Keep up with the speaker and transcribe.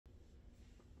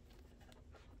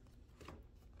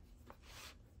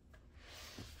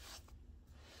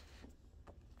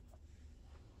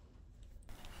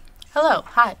Hello,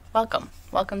 hi, welcome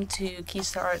to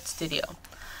Keystar Art Studio.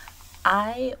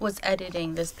 I was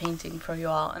editing this painting for you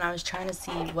all, and I was trying to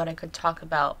see what I could talk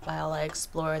about while I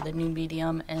explore the new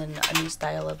medium and a new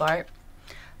style of art.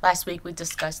 Last week we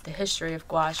discussed the history of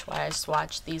gouache while I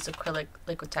swatched these acrylic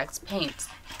Liquitex paints.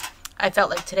 I felt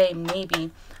like today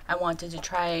maybe I wanted to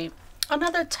try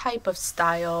another type of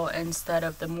style instead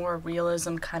of the more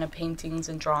realism kind of paintings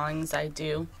and drawings I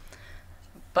do.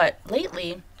 But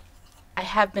lately, I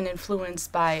have been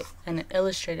influenced by an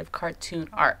illustrative cartoon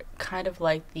art, kind of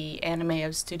like the anime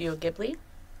of Studio Ghibli,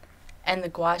 and the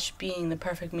gouache being the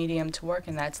perfect medium to work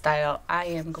in that style. I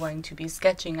am going to be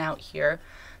sketching out here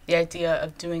the idea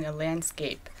of doing a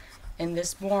landscape in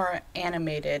this more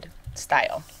animated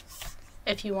style.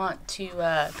 If you want to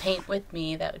paint with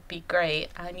me, that would be great.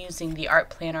 I'm using the art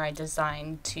planner I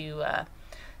designed to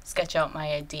sketch out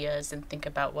my ideas and think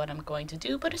about what I'm going to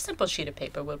do, but a simple sheet of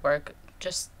paper would work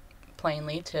just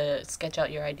plainly to sketch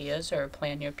out your ideas or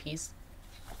plan your piece.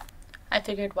 I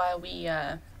figured while we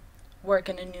work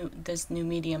in this new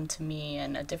medium to me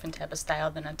and a different type of style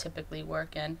than I typically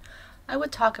work in, I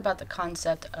would talk about the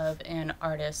concept of an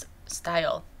artist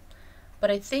style. But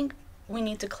I think we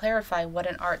need to clarify what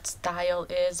an art style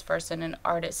is versus an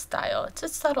artist style. It's a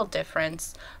subtle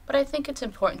difference, but I think it's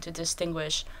important to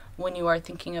distinguish when you are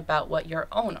thinking about what your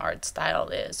own art style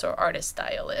is or artist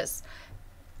style is.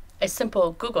 A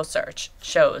simple Google search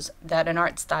shows that an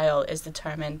art style is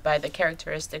determined by the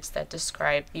characteristics that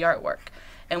describe the artwork,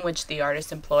 in which the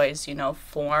artist employs,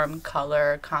 form,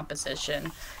 color,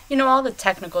 composition, all the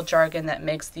technical jargon that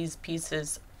makes these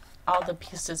pieces, all the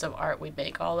pieces of art we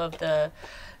make, all of the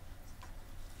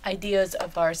ideas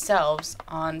of ourselves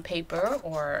on paper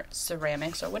or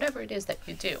ceramics or whatever it is that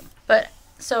you do. But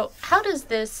so how does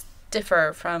this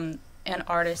differ from an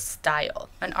artist style?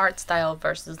 An art style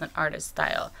versus an artist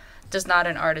style. Does not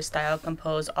an artist style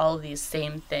compose all of these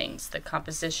same things? The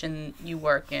composition you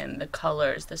work in, the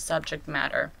colors, the subject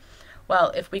matter.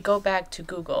 Well, if we go back to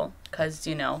Google, because,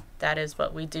 that is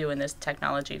what we do in this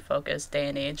technology-focused day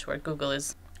and age where Google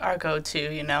is our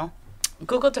go-to,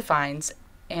 Google defines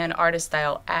an artist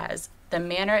style as the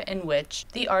manner in which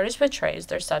the artist portrays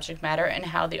their subject matter and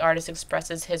how the artist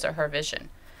expresses his or her vision.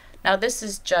 Now, this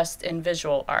is just in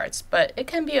visual arts, but it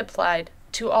can be applied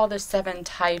to all the 7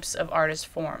 types of artist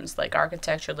forms, like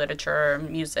architecture, literature,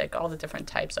 music, all the different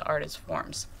types of artist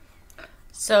forms.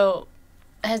 So,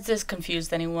 has this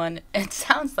confused anyone? It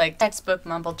sounds like textbook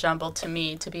mumble jumble to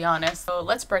me, to be honest. So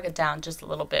let's break it down just a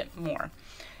little bit more.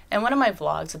 In one of my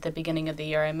vlogs at the beginning of the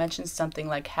year, I mentioned something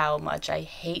like how much I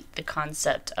hate the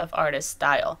concept of artist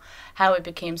style, how it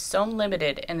became so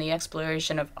limited in the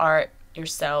exploration of art,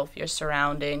 yourself, your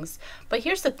surroundings. But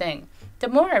here's the thing. The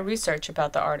more I research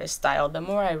about the artist style, the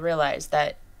more I realize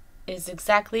that is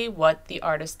exactly what the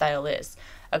artist style is.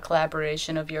 A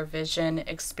collaboration of your vision,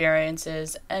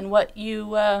 experiences, and what you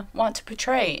want to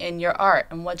portray in your art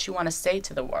and what you want to say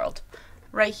to the world.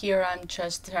 Right here, I'm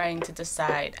just trying to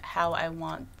decide how I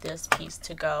want this piece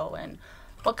to go and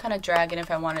what kind of dragon,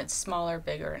 if I want it smaller,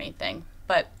 bigger, or anything.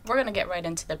 But we're going to get right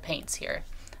into the paints here.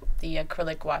 The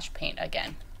acrylic gouache paint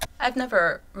again. I've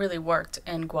never really worked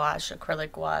in gouache,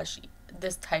 acrylic gouache,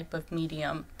 this type of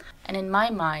medium. And in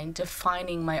my mind,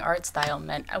 defining my art style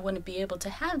meant I wouldn't be able to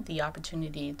have the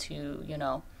opportunity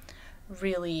to,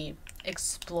 really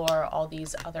explore all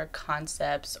these other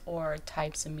concepts or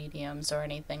types of mediums or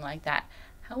anything like that.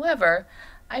 However,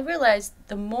 I realized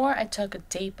the more I took a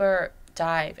deeper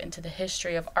dive into the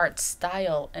history of art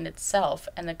style in itself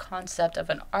and the concept of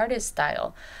an artist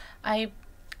style, I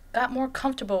got more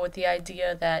comfortable with the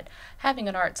idea that having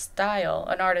an artist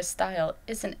style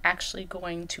isn't actually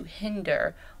going to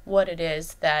hinder what it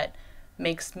is that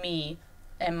makes me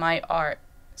and my art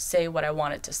say what I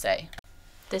want it to say.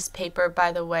 This paper,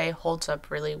 by the way, holds up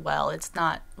really well. It's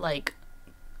not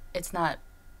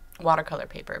watercolor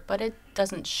paper, but it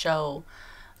doesn't show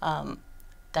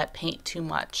that paint too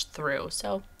much through.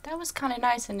 So that was kind of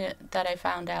nice, and that I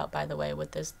found out, by the way,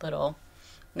 with this little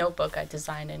notebook I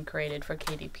designed and created for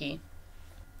KDP.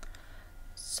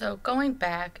 So going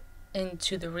back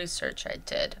into the research I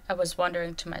did, I was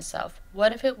wondering to myself,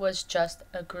 what if it was just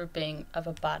a grouping of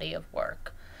a body of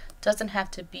work? Doesn't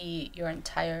have to be your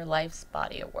entire life's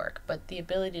body of work, but the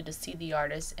ability to see the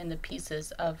artist in the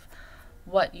pieces of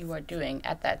what you are doing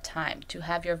at that time, to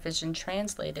have your vision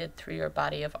translated through your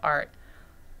body of art,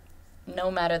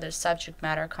 no matter the subject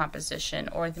matter, composition,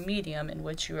 or the medium in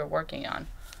which you are working on.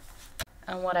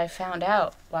 And what I found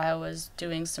out while I was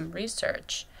doing some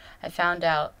research, I found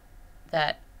out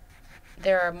that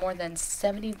there are more than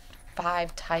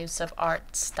 75 types of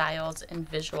art styles in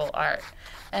visual art.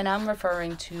 And I'm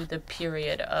referring to the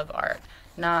period of art,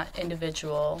 not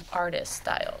individual artist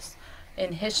styles.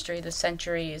 In history, the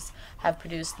centuries have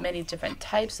produced many different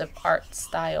types of art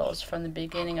styles from the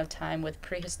beginning of time with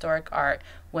prehistoric art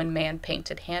when man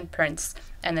painted handprints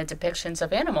and the depictions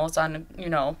of animals on,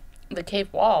 the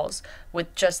cave walls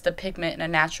with just the pigment and a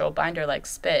natural binder like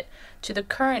spit, to the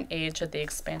current age of the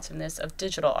expansiveness of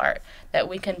digital art that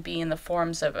we can be in the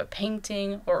forms of a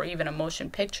painting or even a motion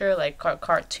picture like a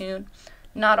cartoon.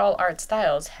 Not all art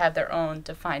styles have their own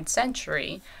defined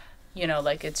century,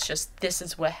 like it's just this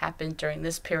is what happened during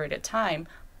this period of time,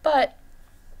 but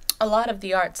a lot of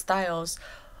the art styles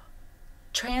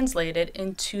translated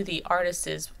into the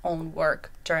artist's own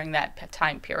work during that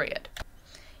time period.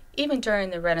 Even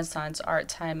during the Renaissance art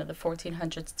time of the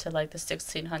 1400s to like the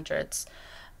 1600s,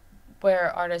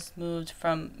 where artists moved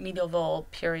from medieval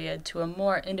period to a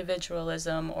more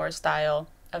individualism or style,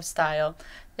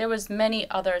 there was many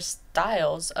other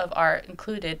styles of art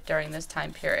included during this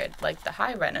time period, like the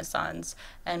High Renaissance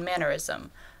and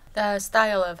Mannerism. The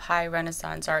style of High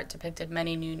Renaissance art depicted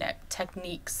many new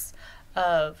techniques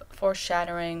of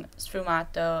foreshadowing,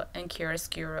 sfumato, and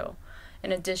chiaroscuro.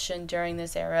 In addition, during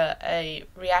this era, a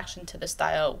reaction to the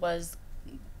style was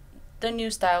the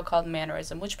new style called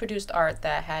Mannerism, which produced art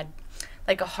that had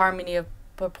like a harmony of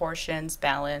proportions,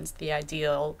 balance, the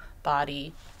ideal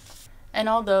body. And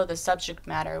although the subject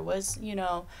matter was,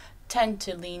 tend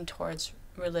to lean towards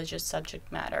religious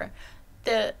subject matter,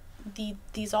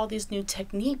 all these new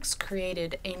techniques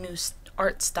created a new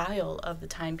art style of the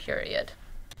time period.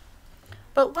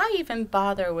 But why even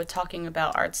bother with talking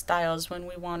about art styles when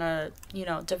we want to,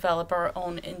 develop our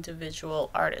own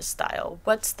individual artist style?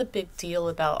 What's the big deal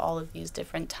about all of these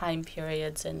different time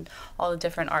periods and all the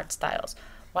different art styles?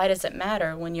 Why does it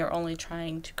matter when you're only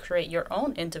trying to create your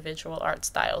own individual art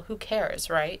style? Who cares,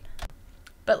 right?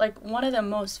 But like one of the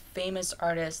most famous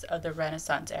artists of the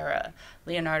Renaissance era,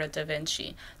 Leonardo da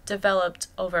Vinci, developed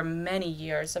over many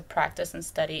years of practice and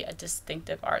study a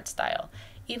distinctive art style.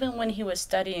 Even when he was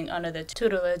studying under the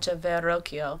tutelage of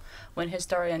Verrocchio, when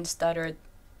historians stuttered,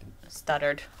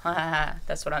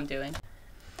 that's what I'm doing.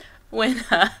 When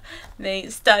they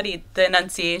studied the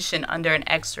Annunciation under an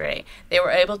X-ray, they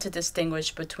were able to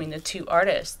distinguish between the two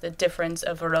artists, the difference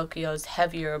of Verrocchio's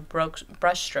heavier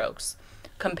brush strokes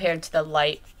compared to the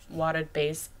light,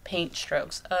 water-based paint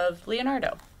strokes of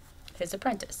Leonardo, his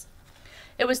apprentice.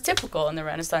 It was typical in the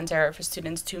Renaissance era for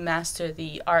students to master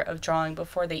the art of drawing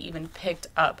before they even picked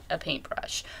up a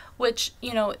paintbrush, which,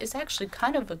 is actually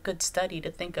kind of a good study to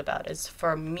think about. As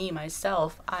for me,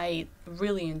 myself, I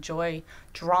really enjoy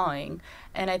drawing,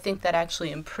 and I think that actually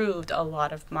improved a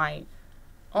lot of my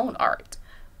own art.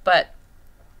 But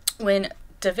when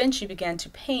Da Vinci began to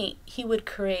paint, he would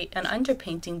create an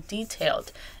underpainting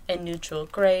detailed in neutral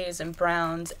grays and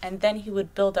browns, and then he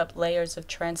would build up layers of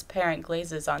transparent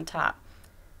glazes on top.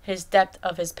 His depth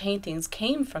of his paintings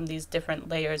came from these different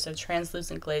layers of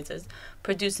translucent glazes,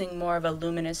 producing more of a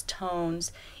luminous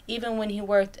tones, even when he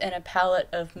worked in a palette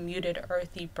of muted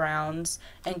earthy browns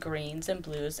and greens and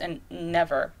blues, and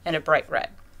never in a bright red.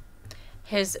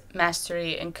 His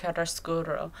mastery in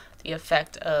chiaroscuro, the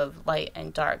effect of light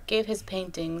and dark, gave his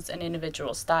paintings an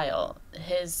individual style.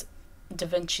 His Da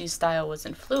Vinci style was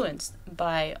influenced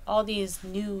by all these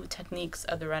new techniques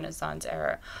of the Renaissance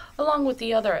era, along with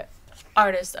the other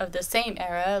artists of the same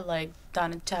era like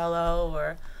Donatello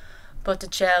or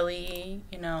Botticelli,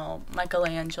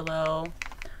 Michelangelo.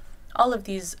 All of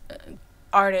these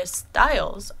artist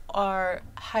styles are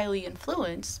highly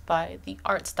influenced by the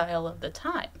art style of the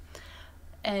time.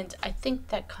 And I think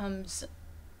that comes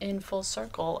in full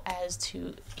circle as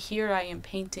to here I am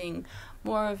painting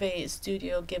more of a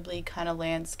Studio Ghibli kind of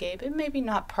landscape. It may be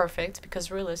not perfect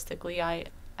because realistically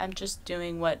I'm just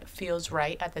doing what feels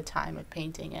right at the time of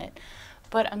painting it.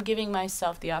 But I'm giving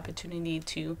myself the opportunity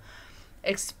to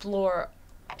explore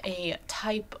a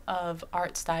type of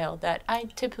art style that I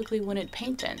typically wouldn't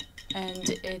paint in. And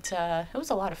it was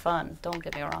a lot of fun, don't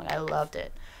get me wrong, I loved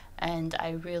it. And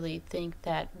I really think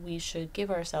that we should give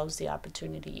ourselves the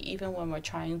opportunity, even when we're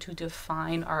trying to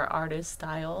define our artist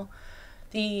style,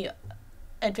 the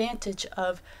advantage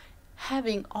of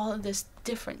having all of this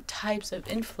different types of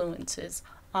influences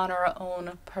on our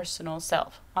own personal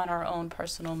self, on our own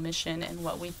personal mission and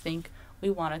what we think we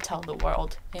want to tell the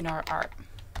world in our art.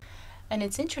 And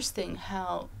it's interesting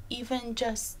how even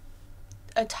just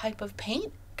a type of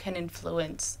paint can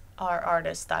influence our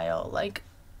artist style. Like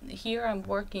here I'm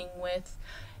working with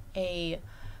a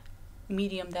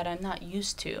medium that I'm not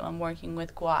used to. I'm working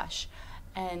with gouache,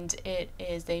 and it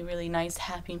is a really nice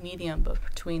happy medium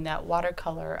between that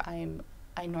watercolor I'm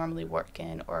I normally work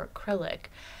in, or acrylic,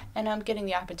 and I'm getting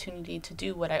the opportunity to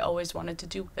do what I always wanted to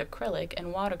do with acrylic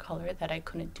and watercolor that I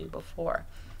couldn't do before.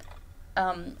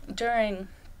 During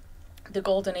the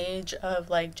golden age of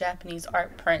like Japanese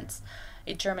art prints,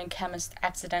 a German chemist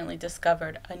accidentally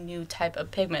discovered a new type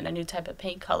of pigment, a new type of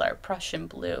paint color, Prussian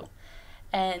blue.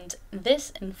 And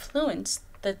this influenced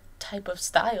the type of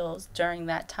styles during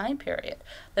that time period.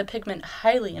 The pigment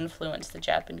highly influenced the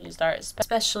Japanese art,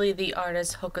 especially the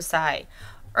artist Hokusai.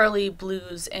 Early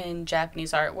blues in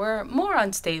Japanese art were more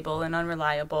unstable and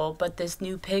unreliable, but this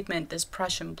new pigment, this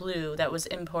Prussian blue that was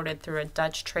imported through a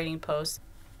Dutch trading post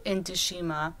in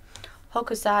Tsushima,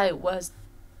 Hokusai was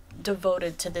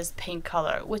devoted to this paint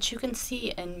color, which you can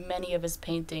see in many of his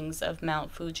paintings of Mount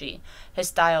Fuji. His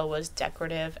style was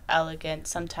decorative, elegant,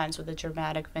 sometimes with a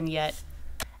dramatic vignette.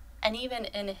 And even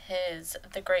in his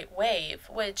The Great Wave,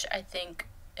 which I think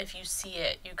if you see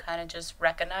it, you kind of just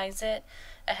recognize it.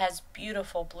 It has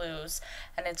beautiful blues,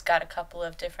 and it's got a couple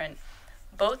of different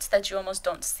boats that you almost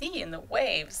don't see in the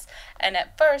waves. And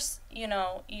at first,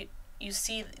 you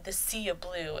see the sea of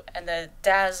blue and the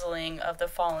dazzling of the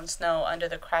fallen snow under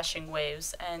the crashing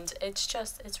waves, and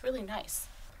it's really nice.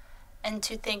 And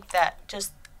to think that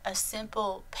just a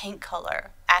simple paint color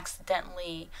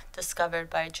accidentally discovered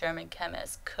by a German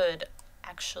chemist could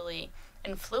actually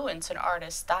influence an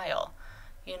artist's style,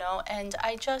 and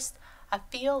I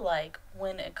feel like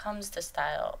when it comes to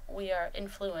style, we are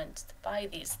influenced by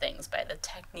these things, by the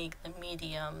technique, the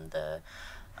medium,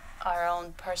 our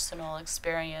own personal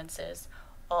experiences.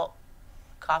 Well,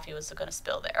 coffee was going to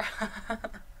spill there.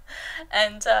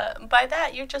 And by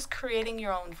that, you're just creating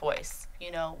your own voice,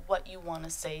 what you want to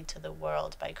say to the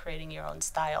world by creating your own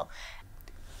style.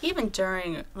 Even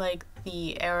during like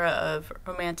the era of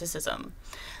Romanticism,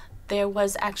 there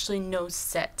was actually no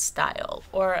set style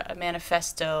or a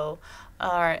manifesto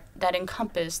or that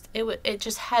encompassed it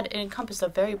encompassed a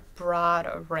very broad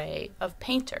array of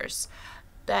painters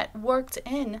that worked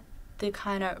in the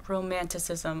kind of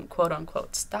Romanticism quote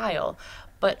unquote style,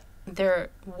 but their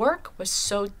work was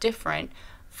so different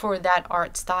for that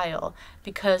art style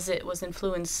because it was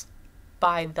influenced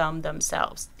by them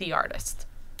themselves, the artist.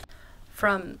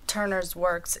 From Turner's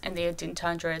works in the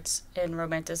 1800s in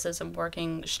Romanticism,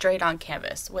 working straight on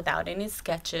canvas without any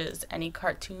sketches, any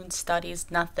cartoon studies,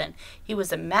 nothing. He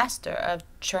was a master of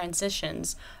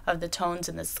transitions of the tones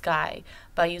in the sky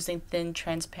by using thin,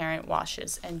 transparent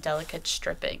washes and delicate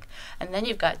stripping. And then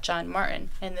you've got John Martin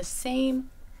in the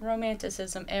same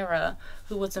Romanticism era,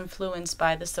 who was influenced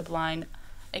by the sublime,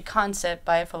 a concept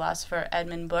by philosopher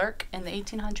Edmund Burke in the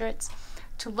 1800s.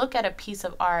 To look at a piece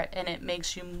of art and it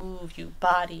makes you move, you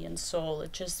body and soul.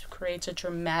 It just creates a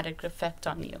dramatic effect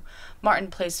on you. Martin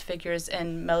placed figures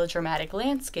in melodramatic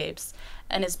landscapes,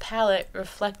 and his palette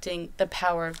reflecting the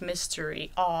power of mystery,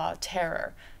 awe,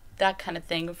 terror, that kind of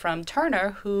thing. From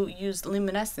Turner, who used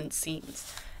luminescent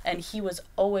scenes, and he was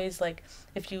always like,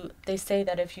 they say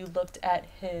that if you looked at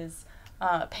his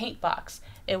paint box,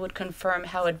 it would confirm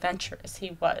how adventurous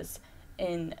he was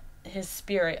in his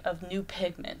spirit of new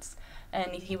pigments.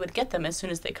 And he would get them as soon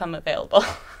as they come available,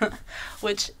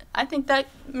 which I think that,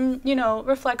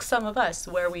 reflects some of us,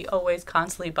 where we always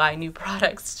constantly buy new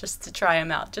products just to try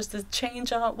them out, just to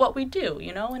change what we do,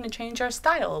 and to change our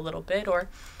style a little bit, or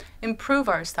improve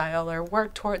our style, or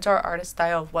work towards our artist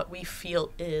style of what we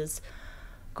feel is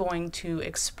going to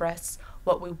express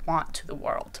what we want to the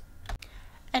world.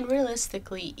 And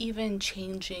realistically, even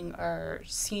changing our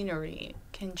scenery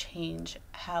can change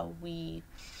how we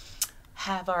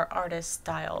have our artist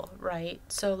style, right?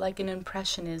 So like in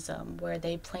Impressionism, where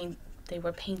they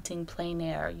were painting plein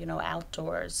air,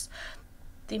 outdoors.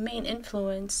 The main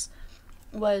influence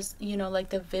was, like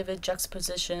the vivid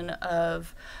juxtaposition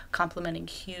of complementing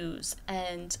hues.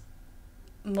 And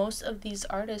most of these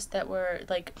artists that were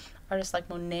like artists like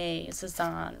Monet,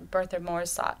 Cezanne, Bertha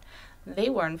Morisot, they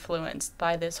were influenced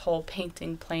by this whole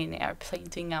painting plein air,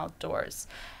 painting outdoors.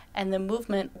 And the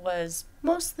movement was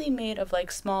mostly made of like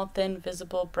small, thin,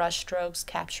 visible brush strokes,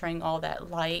 capturing all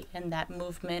that light and that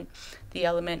movement, the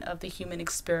element of the human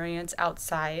experience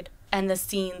outside. And the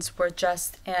scenes were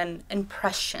just an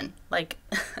impression. Like,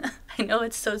 I know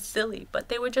it's so silly, but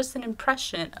they were just an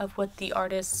impression of what the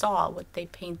artist saw, what they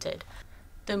painted.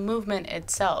 The movement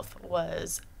itself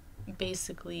was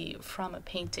basically from a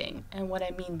painting. And what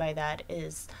I mean by that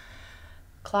is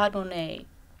Claude Monet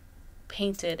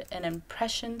painted an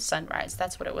impression sunrise.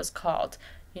 That's what it was called.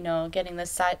 Getting the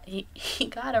side, he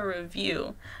got a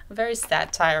review, a very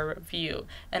satire review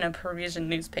in a Parisian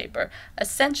newspaper,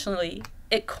 essentially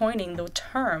it coining the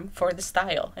term for the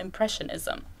style,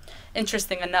 Impressionism.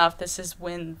 Interesting enough, this is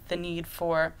when the need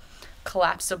for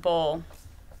collapsible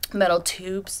metal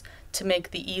tubes to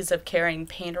make the ease of carrying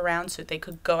paint around so they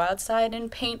could go outside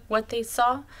and paint what they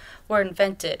saw were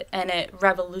invented, and it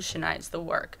revolutionized the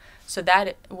work. So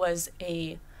that was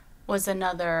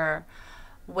another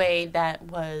way that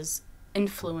was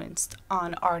influenced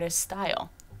on artist style,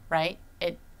 right?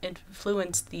 It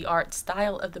influenced the art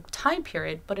style of the time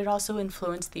period, but it also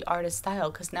influenced the artist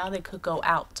style because now they could go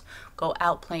out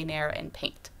plein air and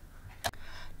paint.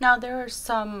 Now there are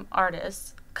some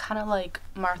artists, kind of like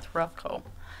Mark Rothko.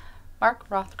 Mark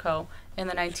Rothko in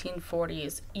the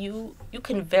 1940s, you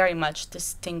can very much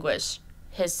distinguish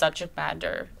his subject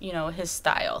matter, his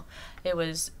style. It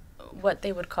was what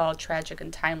they would call tragic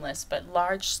and timeless, but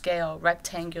large-scale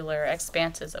rectangular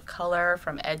expanses of color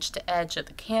from edge to edge of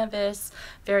the canvas,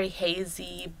 very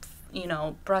hazy,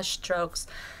 brush strokes,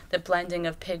 the blending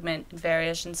of pigment in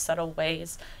various and subtle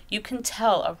ways. You can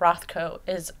tell a Rothko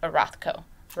is a Rothko,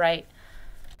 right?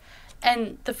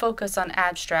 And the focus on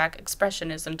abstract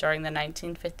expressionism during the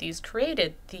 1950s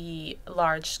created the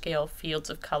large-scale fields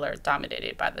of color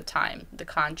dominated by the time, the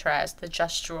contrast, the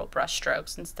gestural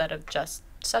brushstrokes instead of just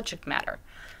subject matter.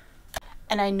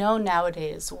 And I know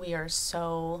nowadays we are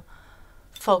so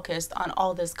focused on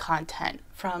all this content,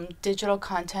 from digital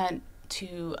content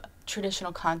to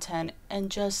traditional content,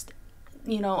 and just,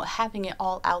 having it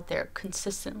all out there,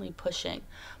 consistently pushing.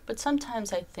 But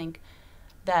sometimes I think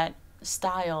that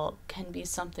style can be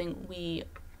something we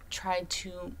try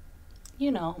to,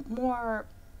 more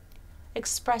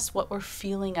express what we're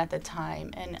feeling at the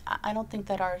time. And I don't think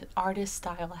that our artist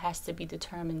style has to be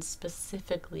determined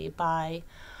specifically by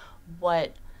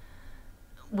what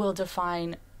will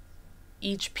define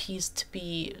each piece to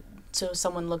be, so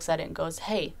someone looks at it and goes,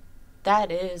 hey,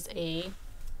 that is a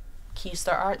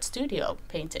Keystar Art Studio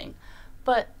painting.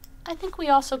 But I think we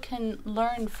also can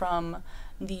learn from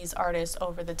these artists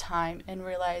over the time and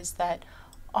realize that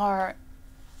our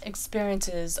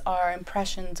experiences, our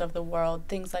impressions of the world,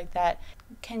 things like that,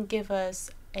 can give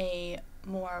us a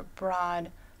more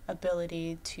broad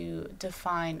ability to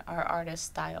define our artist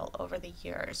style over the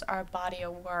years. Our body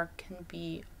of work can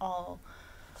be all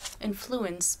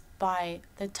influenced by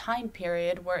the time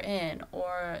period we're in,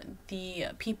 or the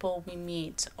people we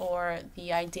meet, or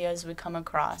the ideas we come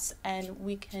across, and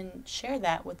we can share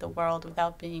that with the world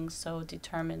without being so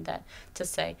determined that to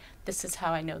say, this is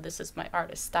how I know this is my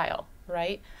artist style,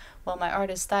 right? Well, my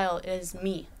artist style is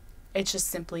me. It just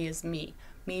simply is me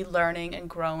learning and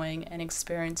growing and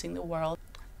experiencing the world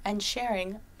and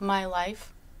sharing my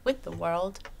life with the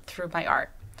world through my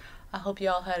art. I hope you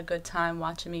all had a good time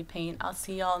watching me paint. I'll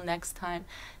see y'all next time.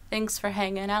 Thanks for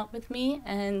hanging out with me,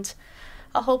 and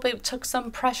I hope it took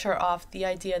some pressure off the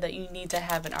idea that you need to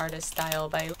have an artist style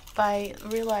by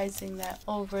realizing that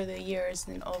over the years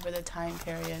and over the time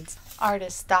periods,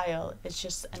 artist style is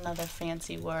just another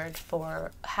fancy word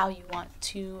for how you want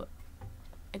to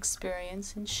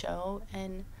experience and show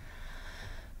and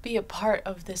be a part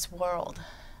of this world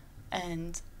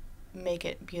and make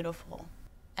it beautiful,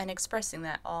 and expressing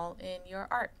that all in your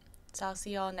art. So I'll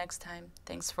see y'all next time.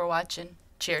 Thanks for watching.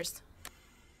 Cheers.